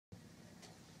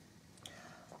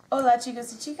Hola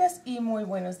chicos y chicas y muy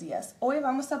buenos días. Hoy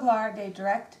vamos a hablar de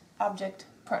direct object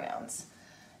pronouns.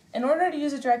 In order to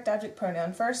use a direct object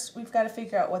pronoun, first we've got to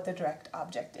figure out what the direct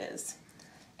object is.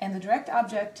 And the direct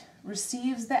object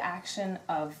receives the action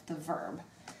of the verb.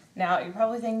 Now you're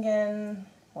probably thinking,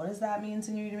 what does that mean,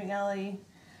 Senorita McNally?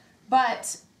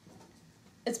 But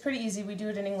it's pretty easy. We do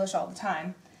it in English all the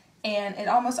time. And it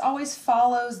almost always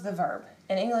follows the verb,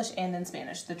 in English and in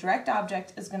Spanish. The direct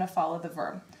object is going to follow the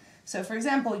verb. So for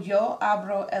example, yo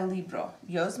abro el libro.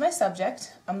 Yo is my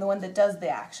subject. I'm the one that does the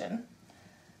action.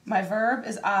 My verb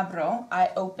is abro,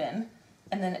 I open.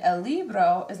 And then el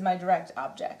libro is my direct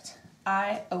object.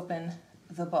 I open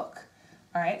the book.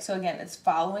 Alright, so again, it's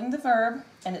following the verb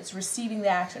and it's receiving the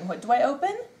action. What do I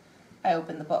open? I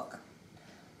open the book.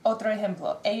 Otro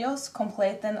ejemplo. Ellos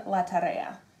completan la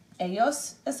tarea.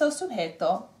 Ellos es el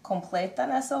sujeto,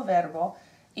 completan es el verbo,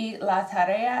 y la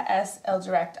tarea es el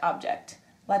direct object.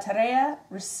 La tarea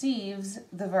receives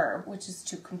the verb, which is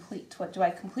to complete. What do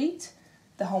I complete?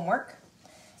 The homework.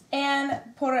 And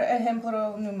por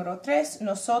ejemplo número 3,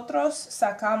 nosotros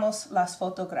sacamos las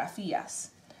fotografías.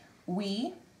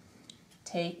 We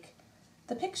take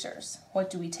the pictures. What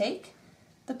do we take?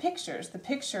 The pictures. The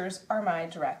pictures are my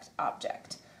direct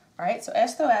object. All right, so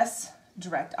esto es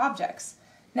direct objects.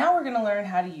 Now we're going to learn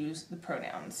how to use the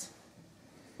pronouns.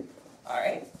 All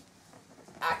right.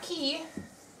 Aquí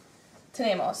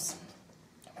tenemos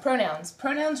pronouns.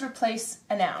 Pronouns replace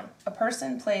a noun, a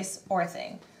person, place, or a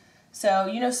thing. So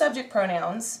you know subject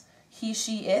pronouns, he,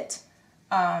 she, it,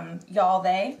 y'all,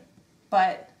 they,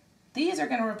 but these are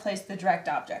going to replace the direct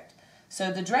object.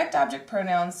 So the direct object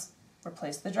pronouns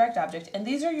replace the direct object, and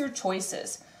these are your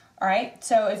choices. All right,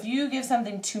 so if you give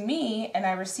something to me and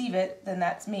I receive it, then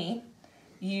that's me,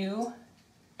 you,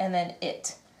 and then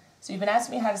it. So you've been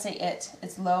asking me how to say it.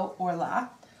 It's lo or la,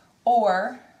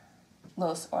 or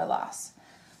los or las.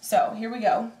 So here we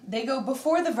go. They go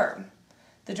before the verb.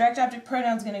 The direct object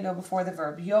pronoun is going to go before the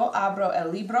verb. Yo abro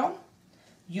el libro.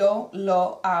 Yo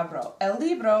lo abro. El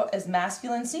libro is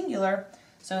masculine singular,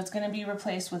 so it's going to be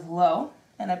replaced with lo,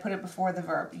 and I put it before the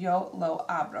verb. Yo lo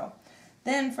abro.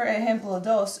 Then for ejemplo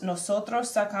dos,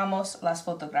 nosotros sacamos las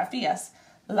fotografías.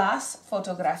 Las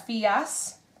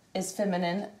fotografías is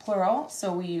feminine plural,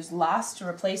 so we use las to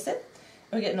replace it.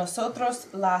 And we get nosotros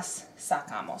las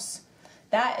sacamos.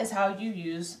 That is how you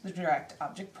use the direct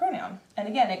object pronoun. And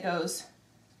again, it goes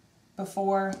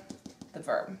before the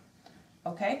verb.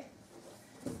 Okay?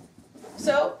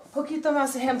 So, poquito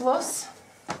más ejemplos.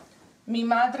 Mi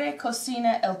madre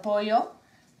cocina el pollo.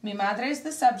 Mi madre is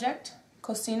the subject,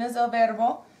 cocina is el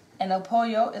verbo, and el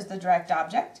pollo is the direct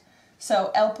object.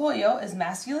 So, el pollo is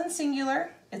masculine singular.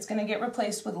 It's going to get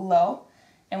replaced with lo,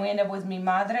 and we end up with mi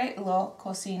madre lo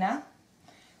cocina.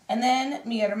 And then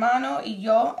mi hermano y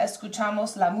yo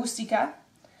escuchamos la música.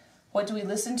 What do we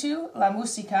listen to? La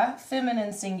música,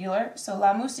 feminine singular, so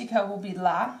la música will be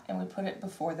la, and we put it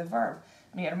before the verb.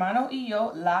 Mi hermano y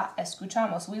yo la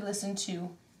escuchamos. We listen to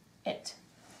it.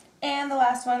 And the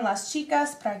last one, las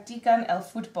chicas practican el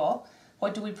fútbol.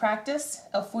 What do we practice?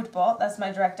 El fútbol, that's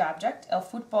my direct object. El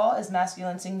fútbol is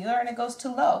masculine singular, and it goes to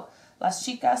lo. Las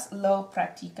chicas lo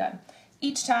practican.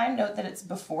 Each time, note that it's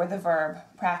before the verb.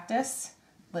 Practice,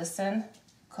 listen,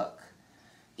 cook.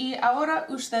 Y ahora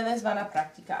ustedes van a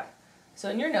practicar. So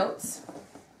in your notes,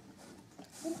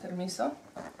 permiso,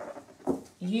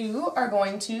 you are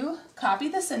going to copy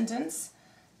the sentence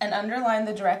and underline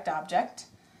the direct object,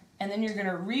 and then you're going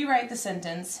to rewrite the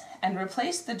sentence and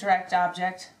replace the direct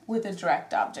object with a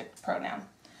direct object pronoun.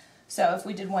 So if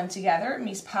we did one together,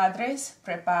 mis padres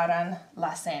preparan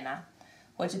la cena.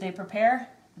 What do they prepare?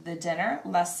 The dinner.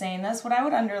 La cena is what I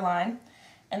would underline,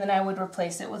 and then I would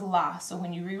replace it with la. So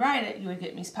when you rewrite it, you would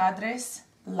get mis padres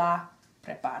la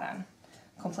preparan.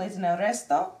 Completen el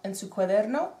resto en su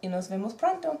cuaderno y nos vemos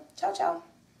pronto. Chao, chao.